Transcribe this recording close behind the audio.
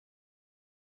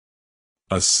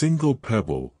A Single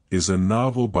Pebble is a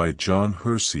novel by John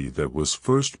Hersey that was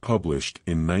first published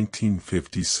in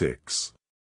 1956.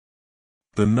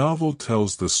 The novel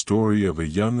tells the story of a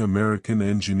young American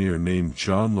engineer named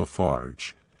John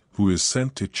LaFarge, who is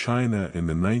sent to China in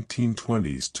the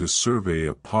 1920s to survey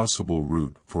a possible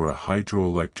route for a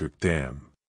hydroelectric dam.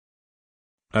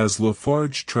 As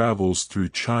LaFarge travels through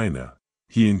China,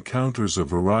 he encounters a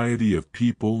variety of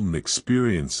people and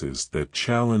experiences that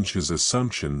challenge his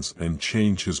assumptions and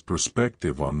change his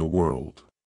perspective on the world.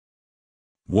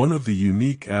 One of the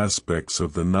unique aspects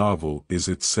of the novel is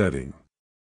its setting.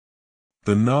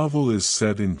 The novel is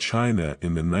set in China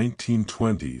in the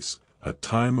 1920s, a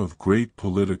time of great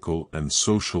political and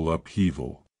social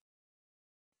upheaval.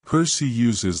 Hersey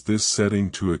uses this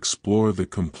setting to explore the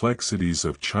complexities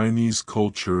of Chinese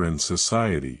culture and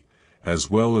society, as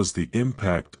well as the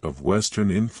impact of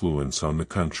Western influence on the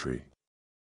country.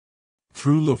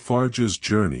 Through LaFarge's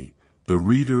journey, the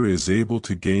reader is able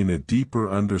to gain a deeper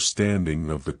understanding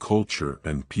of the culture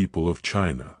and people of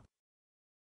China.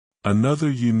 Another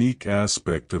unique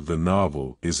aspect of the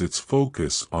novel is its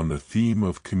focus on the theme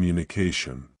of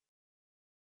communication.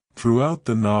 Throughout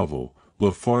the novel,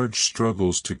 LaFarge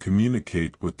struggles to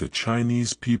communicate with the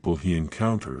Chinese people he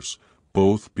encounters,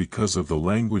 both because of the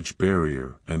language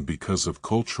barrier and because of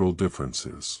cultural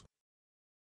differences.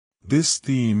 This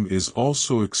theme is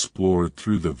also explored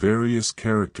through the various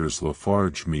characters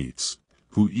LaFarge meets,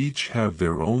 who each have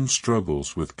their own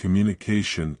struggles with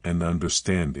communication and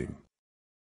understanding.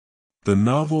 The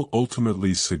novel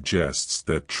ultimately suggests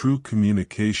that true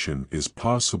communication is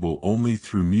possible only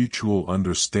through mutual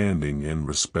understanding and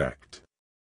respect.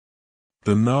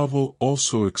 The novel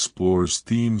also explores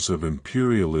themes of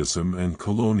imperialism and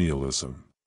colonialism.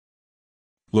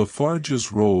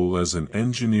 LaFarge's role as an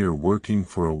engineer working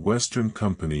for a Western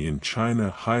company in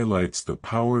China highlights the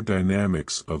power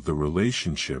dynamics of the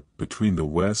relationship between the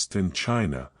West and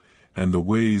China, and the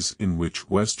ways in which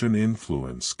Western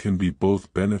influence can be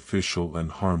both beneficial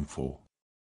and harmful.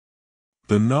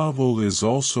 The novel is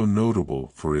also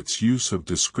notable for its use of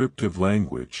descriptive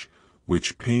language,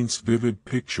 which paints vivid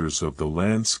pictures of the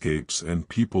landscapes and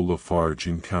people LaFarge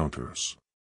encounters.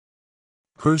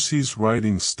 Hersey's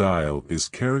writing style is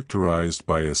characterized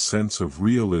by a sense of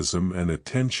realism and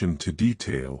attention to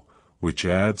detail, which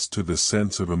adds to the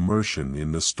sense of immersion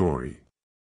in the story.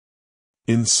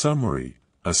 In summary,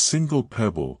 A Single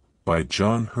Pebble, by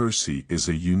John Hersey, is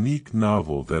a unique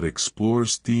novel that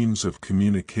explores themes of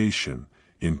communication,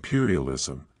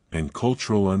 imperialism, and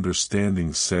cultural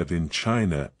understanding set in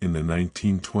China in the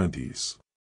 1920s.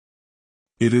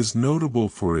 It is notable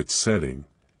for its setting,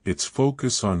 its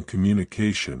focus on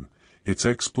communication, its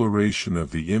exploration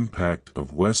of the impact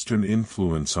of Western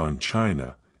influence on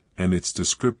China, and its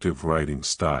descriptive writing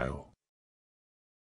style.